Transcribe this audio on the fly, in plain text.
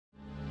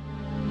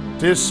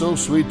It is so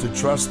sweet to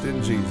trust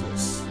in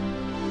Jesus.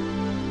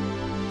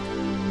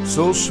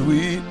 So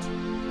sweet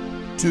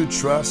to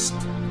trust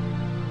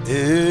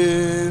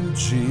in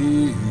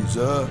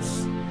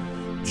Jesus.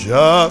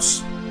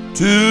 Just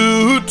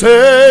to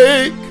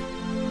take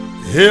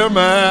him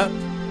at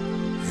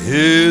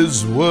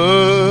his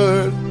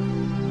word.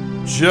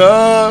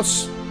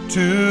 Just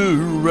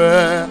to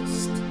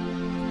rest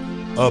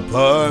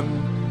upon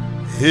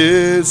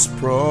his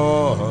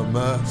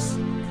promise,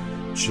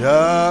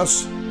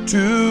 just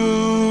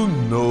to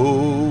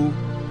know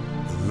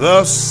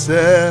thus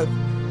said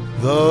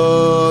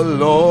the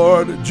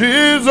Lord.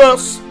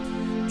 Jesus,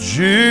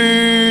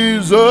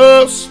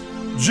 Jesus,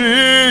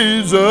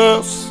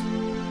 Jesus,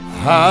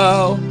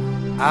 how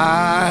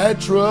I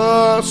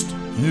trust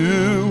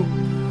you,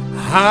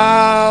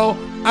 how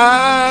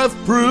I've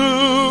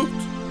proved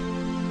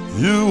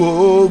you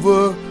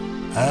over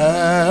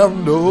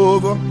and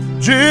over.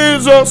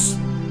 Jesus,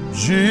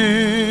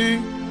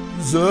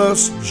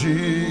 Jesus,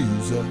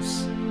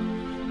 Jesus,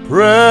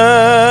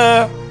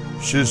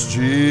 precious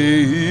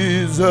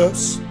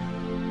Jesus.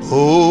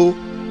 Oh,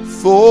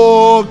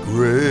 for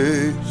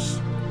grace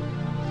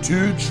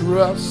to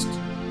trust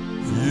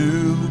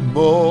you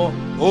more.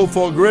 Oh,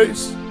 for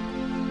grace.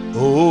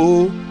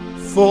 Oh,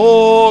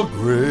 for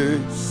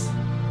grace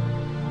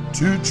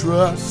to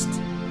trust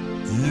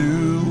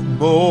you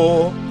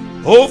more.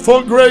 Oh,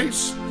 for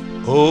grace.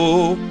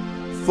 Oh,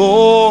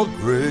 for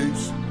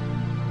grace.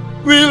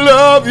 We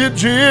love you,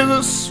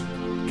 Jesus.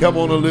 Come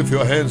on and lift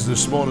your hands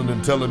this morning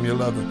and tell him you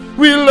love him.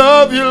 We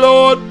love you,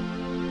 Lord.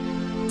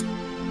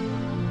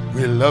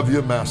 We love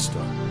you,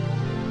 Master.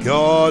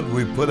 God,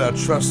 we put our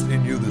trust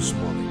in you this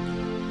morning.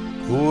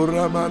 We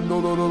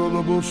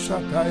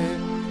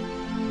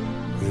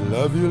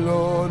love you,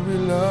 Lord. We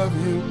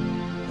love you.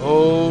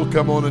 Oh,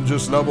 come on and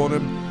just love on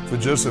him for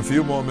just a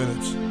few more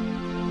minutes.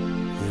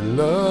 We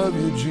love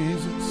you,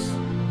 Jesus.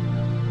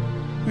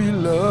 We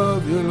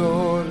love you,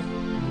 Lord.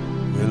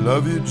 We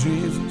love you,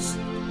 Jesus.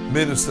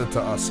 Minister to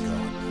us,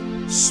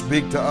 God.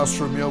 Speak to us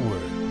from your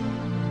word.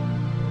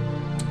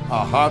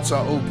 Our hearts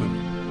are open.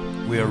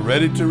 We are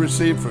ready to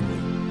receive from you.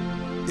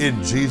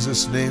 In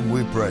Jesus' name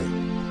we pray.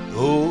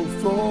 Oh,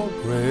 for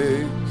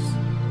grace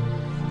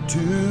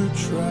to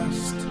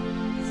trust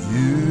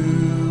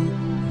you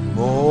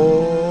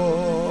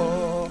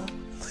more.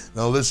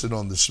 Now listen,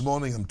 on this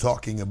morning I'm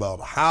talking about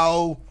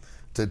how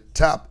to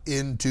tap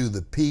into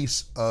the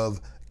peace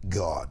of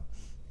God.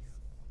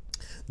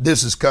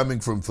 This is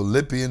coming from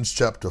Philippians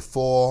chapter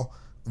 4,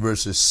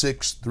 verses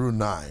 6 through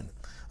 9.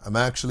 I'm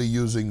actually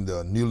using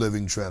the New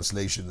Living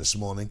Translation this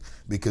morning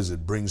because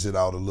it brings it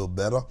out a little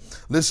better.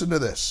 Listen to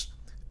this.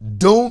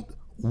 Don't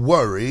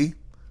worry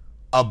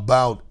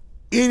about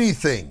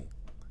anything.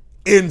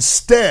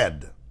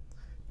 Instead,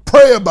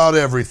 pray about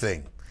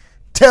everything.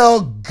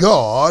 Tell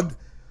God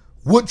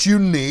what you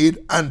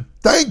need and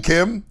thank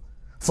him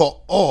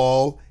for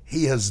all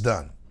he has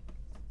done.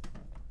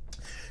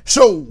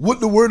 So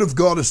what the word of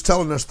God is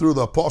telling us through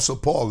the Apostle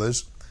Paul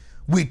is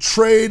we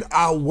trade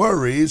our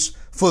worries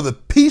for the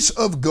peace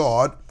of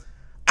God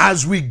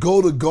as we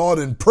go to God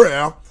in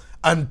prayer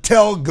and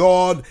tell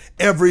God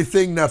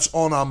everything that's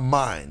on our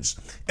minds,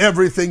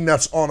 everything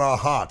that's on our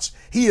hearts.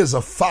 He is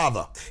a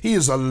father. He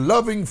is a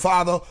loving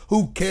father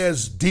who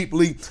cares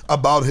deeply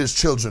about his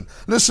children.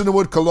 Listen to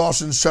what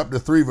Colossians chapter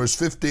 3 verse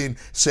 15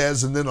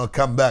 says, and then I'll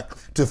come back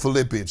to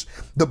Philippians.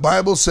 The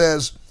Bible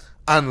says,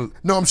 I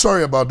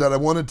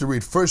wanted to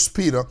read 1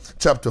 Peter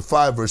chapter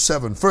 5 verse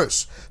 7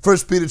 first. 1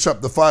 Peter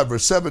chapter 5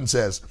 verse 7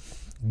 says,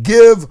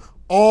 give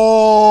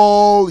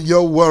all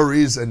your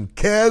worries and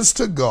cares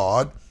to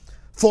God,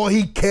 for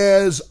he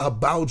cares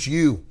about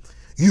you.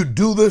 You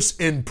do this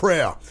in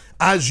prayer.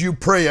 As you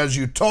pray, as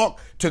you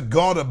talk to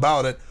God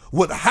about it,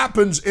 what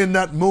happens in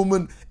that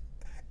moment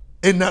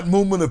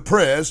of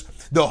prayers,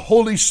 the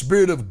Holy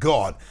Spirit of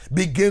God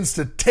begins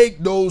to take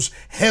those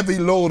heavy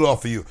load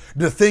off of you,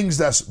 the things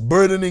that's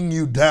burdening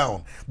you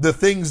down, the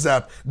things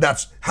that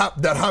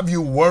have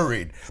you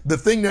worried, the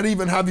thing that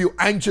even have you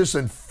anxious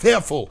and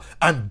fearful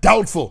and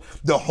doubtful.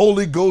 The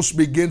Holy Ghost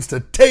begins to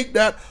take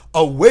that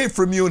away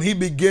from you and he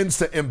begins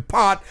to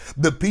impart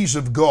the peace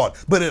of God.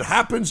 But it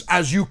happens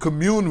as you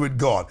commune with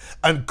God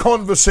and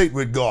conversate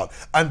with God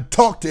and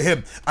talk to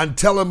him and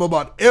tell him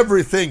about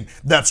everything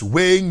that's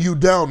weighing you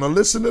down. Now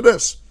listen to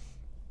this.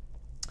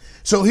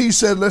 So he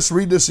said, let's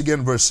read this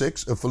again, verse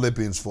 6 of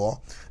Philippians 4.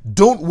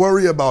 Don't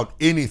worry about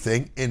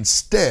anything.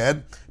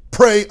 Instead,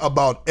 pray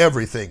about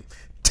everything.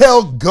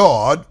 Tell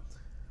God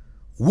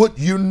what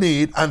you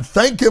need and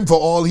thank him for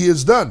all he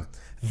has done.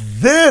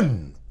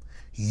 Then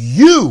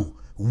you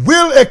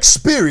will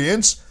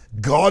experience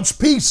God's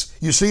peace.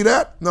 You see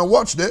that? Now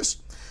watch this.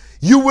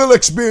 You will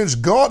experience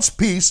God's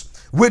peace,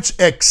 which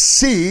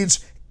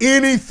exceeds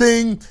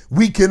anything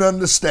we can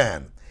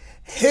understand.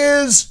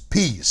 His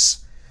peace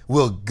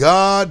will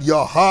guard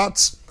your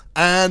hearts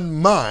and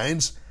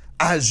minds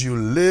as you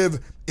live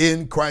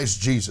in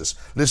Christ Jesus.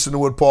 Listen to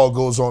what Paul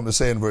goes on to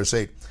say in verse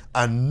 8.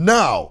 And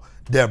now,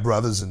 dear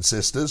brothers and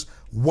sisters,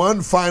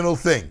 one final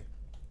thing.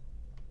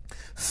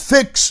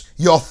 Fix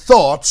your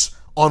thoughts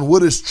on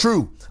what is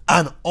true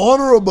and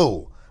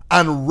honorable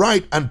and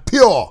right and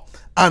pure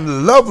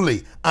and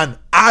lovely and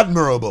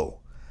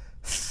admirable.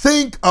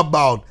 Think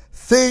about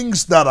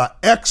things that are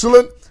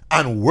excellent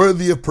and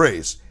worthy of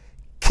praise.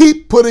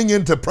 Keep putting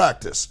into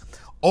practice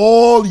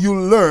all you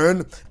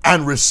learn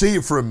and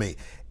receive from me,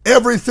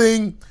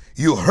 everything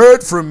you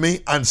heard from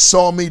me and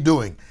saw me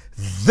doing.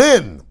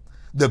 Then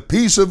the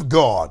peace of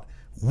God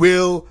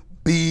will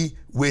be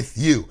with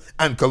you.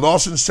 And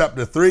Colossians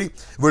chapter 3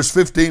 verse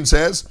 15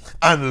 says,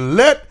 and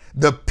let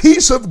the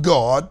peace of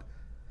God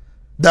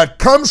that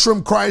comes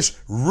from Christ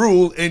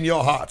rule in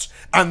your hearts.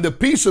 And the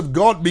peace of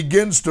God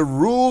begins to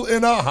rule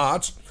in our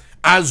hearts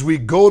as we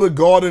go to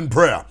God in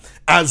prayer,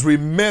 as we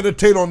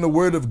meditate on the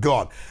Word of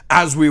God,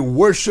 as we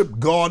worship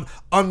God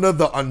under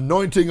the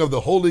anointing of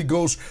the Holy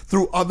Ghost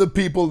through other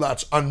people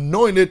that's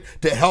anointed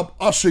to help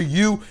usher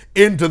you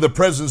into the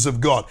presence of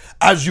God.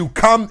 As you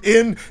come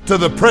into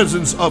the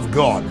presence of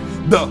God,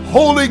 the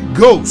Holy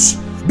Ghost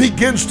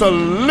begins to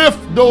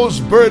lift those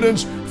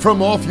burdens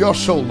from off your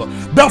shoulder.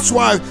 That's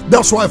why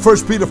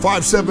 1 Peter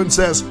 5:7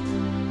 says,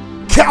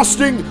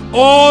 casting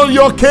all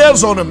your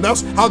cares on him.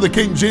 That's how the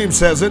King James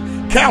says it.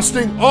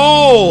 Casting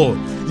all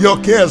your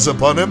cares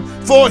upon him,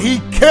 for he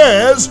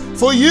cares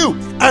for you.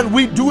 And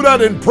we do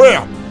that in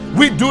prayer.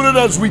 We do that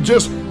as we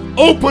just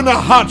open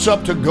our hearts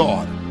up to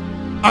God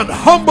and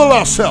humble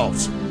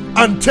ourselves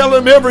and tell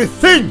him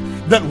everything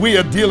that we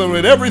are dealing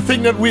with,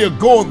 everything that we are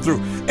going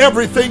through,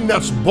 everything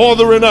that's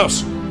bothering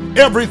us,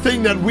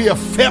 everything that we are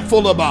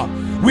fearful about.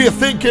 We are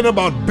thinking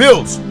about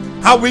bills.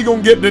 How we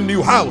gonna get the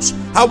new house?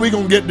 How we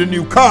gonna get the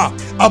new car?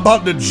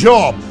 About the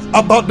job,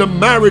 about the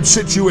marriage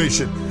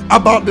situation,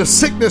 about the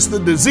sickness, the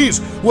disease,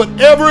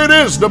 whatever it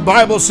is, the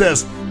Bible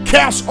says,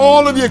 cast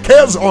all of your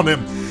cares on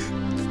him.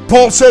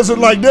 Paul says it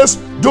like this,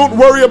 don't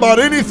worry about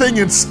anything,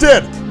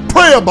 instead,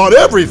 pray about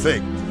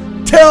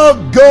everything. Tell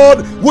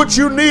God what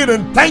you need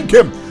and thank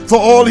him for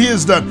all he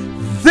has done.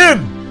 Then,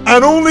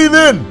 and only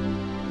then,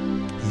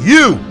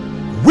 you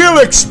will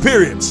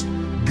experience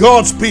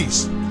God's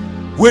peace,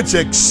 which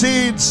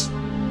exceeds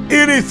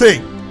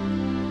anything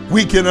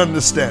we can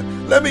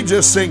understand. Let me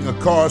just sing a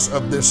chorus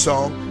of this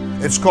song.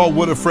 It's called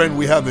What a Friend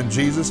We Have in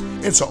Jesus.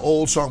 It's an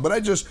old song, but I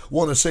just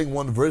want to sing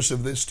one verse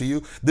of this to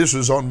you. This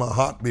was on my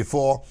heart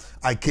before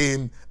I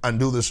came and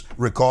do this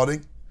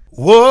recording.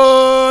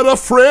 What a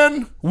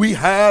friend we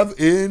have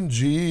in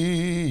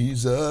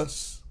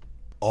Jesus,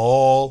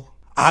 all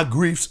our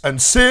griefs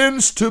and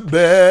sins to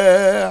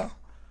bear.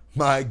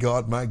 My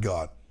God, my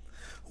God.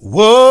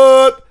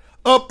 What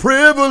a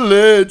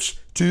privilege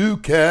to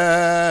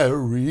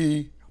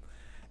carry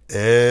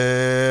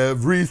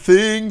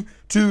everything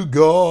to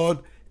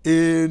God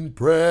in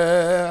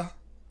prayer.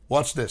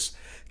 Watch this.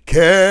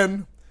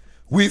 Can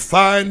we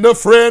find a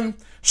friend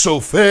so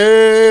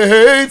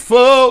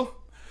faithful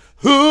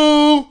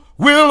who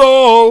will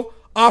all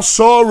our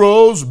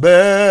sorrows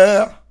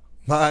bear?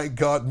 My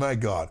God, my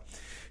God.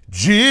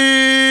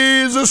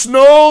 Jesus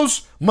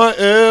knows my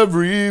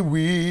every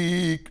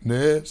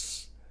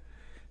weakness.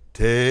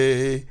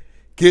 Take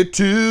it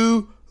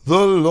to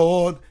the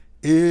Lord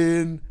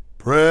in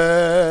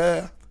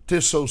prayer.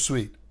 'Tis so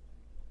sweet.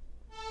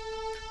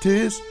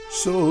 'Tis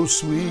so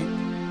sweet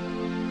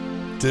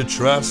to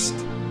trust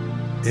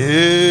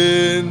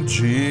in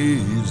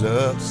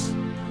Jesus,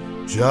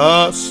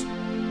 just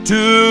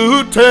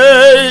to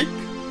take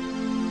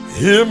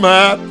him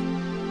at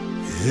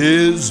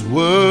his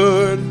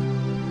word.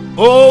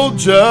 Oh,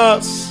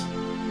 just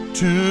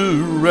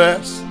to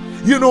rest.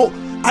 You know,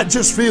 I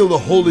just feel the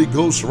Holy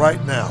Ghost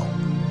right now.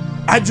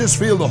 I just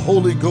feel the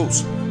Holy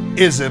Ghost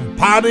is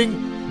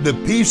imparting the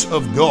peace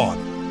of God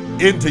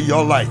into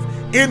your life,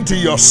 into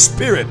your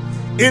spirit,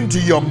 into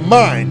your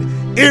mind,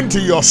 into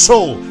your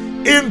soul,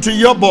 into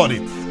your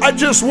body. I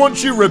just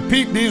want you to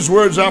repeat these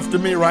words after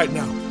me right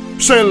now.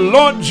 Say,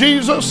 Lord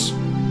Jesus,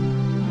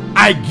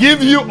 I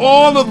give you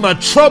all of my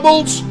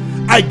troubles.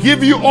 I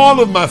give you all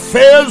of my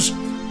fears,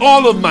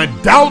 all of my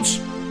doubts,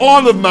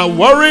 all of my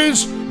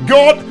worries.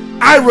 God,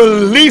 I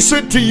release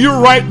it to you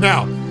right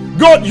now.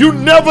 God, you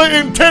never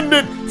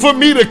intended for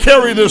me to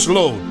carry this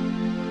load.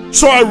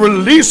 So I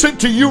release it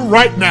to you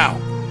right now.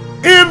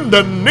 In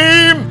the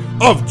name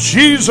of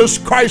Jesus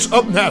Christ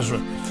of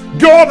Nazareth.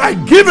 God, I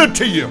give it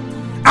to you.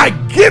 I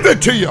give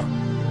it to you.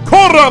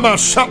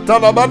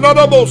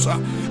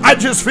 I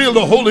just feel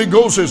the Holy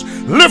Ghost is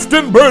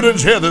lifting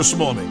burdens here this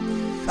morning.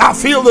 I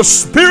feel the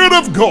Spirit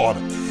of God.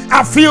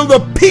 I feel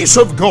the peace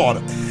of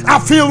God. I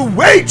feel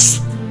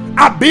weights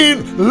are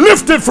being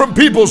lifted from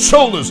people's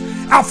shoulders.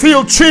 I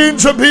feel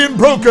chains are being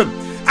broken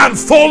and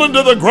falling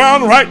to the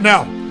ground right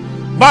now.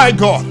 My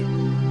God,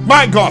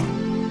 my God,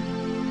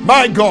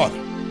 my God,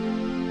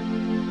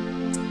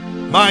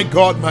 my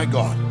God, my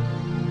God.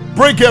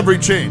 Break every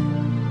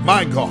chain,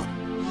 my God.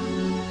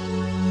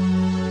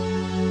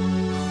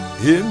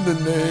 In the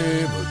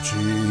name of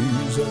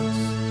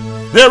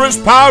Jesus. There is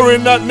power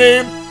in that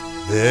name.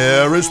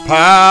 There is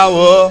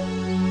power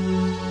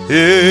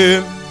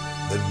in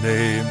the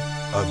name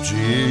of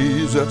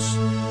Jesus.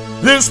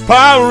 There's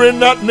power in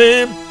that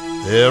name.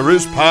 There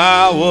is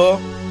power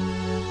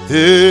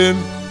in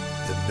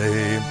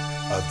name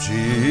of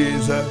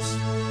Jesus.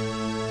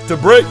 To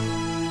break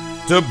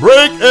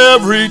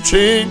every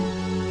chain,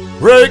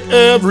 break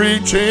every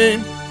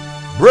chain,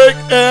 break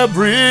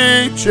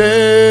every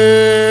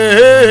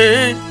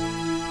chain.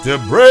 To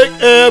break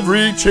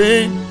every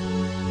chain,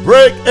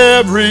 break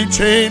every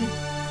chain,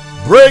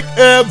 break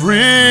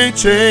every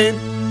chain.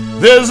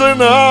 There's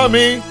an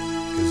army,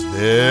 'cause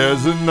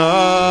there's an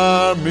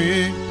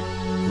army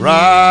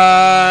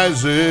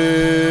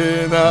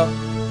rising up.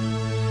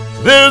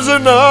 There's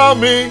an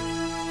army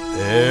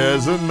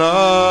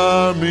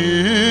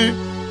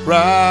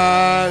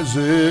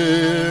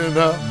rising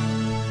up.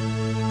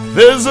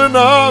 There's an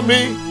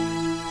army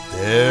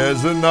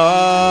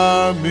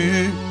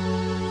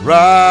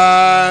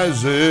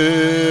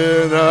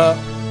rising up.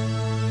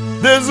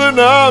 There's an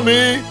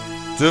army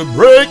to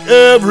break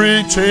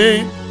every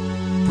chain,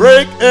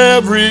 break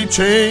every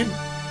chain,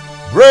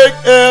 break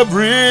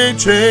every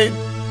chain.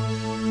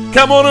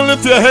 Come on and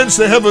lift your hands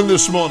to heaven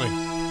this morning.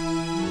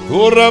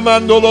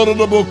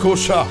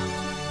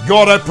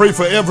 God, I pray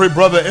for every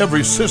brother,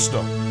 every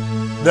sister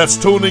that's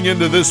tuning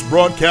into this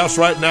broadcast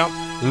right now.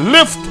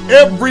 Lift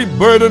every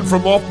burden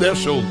from off their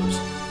shoulders.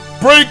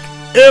 Break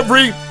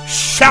every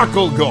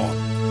shackle, God.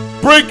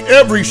 Break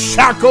every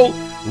shackle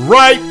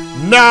right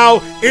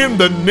now in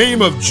the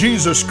name of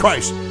Jesus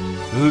Christ.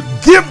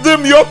 Give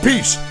them your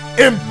peace.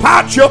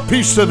 Impart your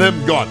peace to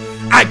them, God.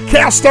 I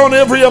cast down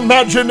every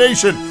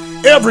imagination,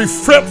 every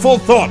fretful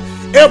thought,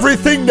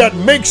 everything that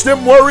makes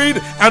them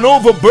worried and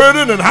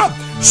overburdened and have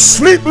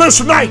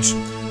sleepless nights.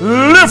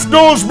 Lift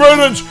those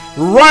burdens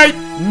right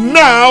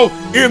now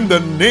in the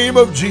name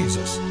of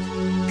Jesus.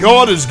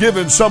 God is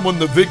giving someone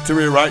the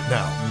victory right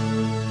now.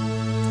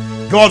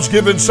 God's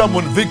giving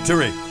someone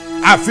victory.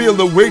 I feel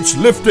the weights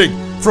lifting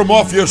from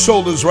off your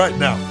shoulders right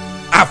now.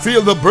 I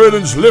feel the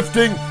burdens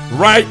lifting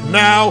right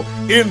now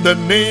in the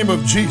name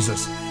of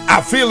Jesus. I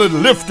feel it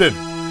lifted.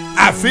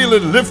 I feel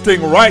it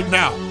lifting right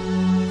now.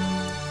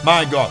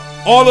 My God,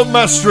 all of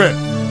my strength,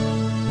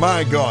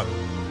 my God,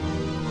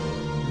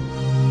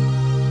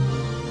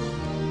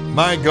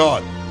 my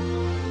God,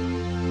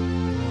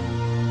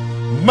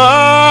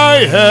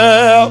 my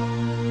help,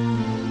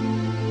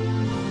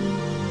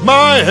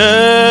 my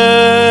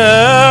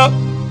help,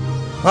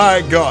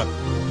 my God,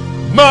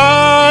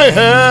 my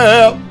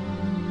help,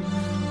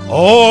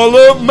 all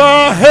of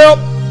my help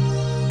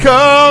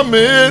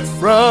cometh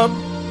from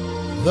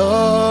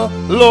the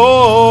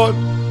Lord.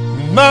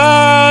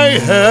 My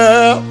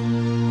help,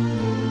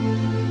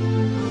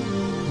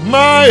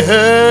 my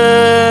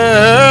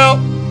help,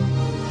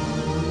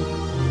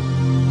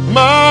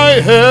 my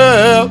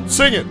help,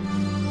 sing it.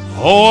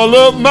 All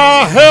of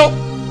my help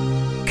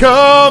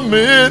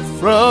cometh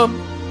from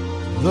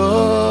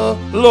the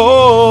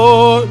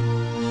Lord.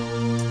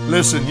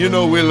 Listen, you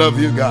know we love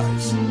you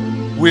guys.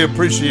 We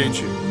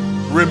appreciate you.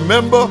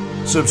 Remember,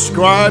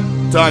 subscribe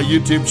to our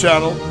YouTube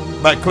channel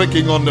by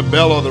clicking on the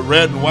bell or the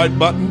red and white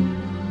button.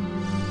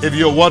 If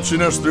you're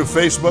watching us through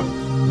Facebook,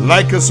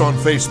 like us on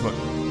Facebook.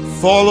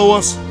 Follow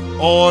us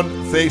on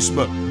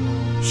Facebook.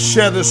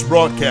 Share this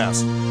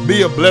broadcast.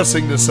 Be a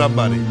blessing to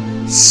somebody.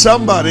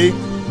 Somebody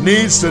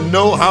needs to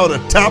know how to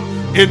tap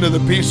into the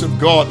peace of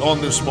God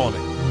on this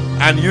morning.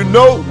 And you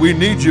know we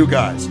need you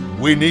guys.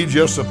 We need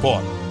your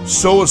support.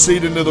 Sow a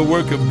seed into the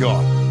work of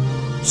God.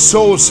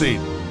 Sow a seed.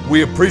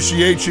 We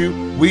appreciate you.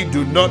 We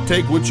do not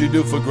take what you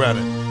do for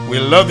granted. We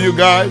love you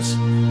guys,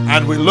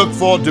 and we look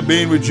forward to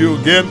being with you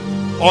again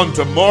on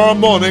tomorrow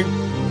morning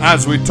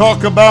as we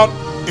talk about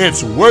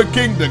it's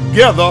working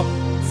together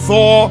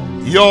for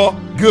your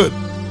good.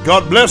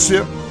 God bless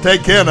you.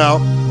 Take care now.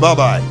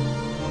 Bye-bye.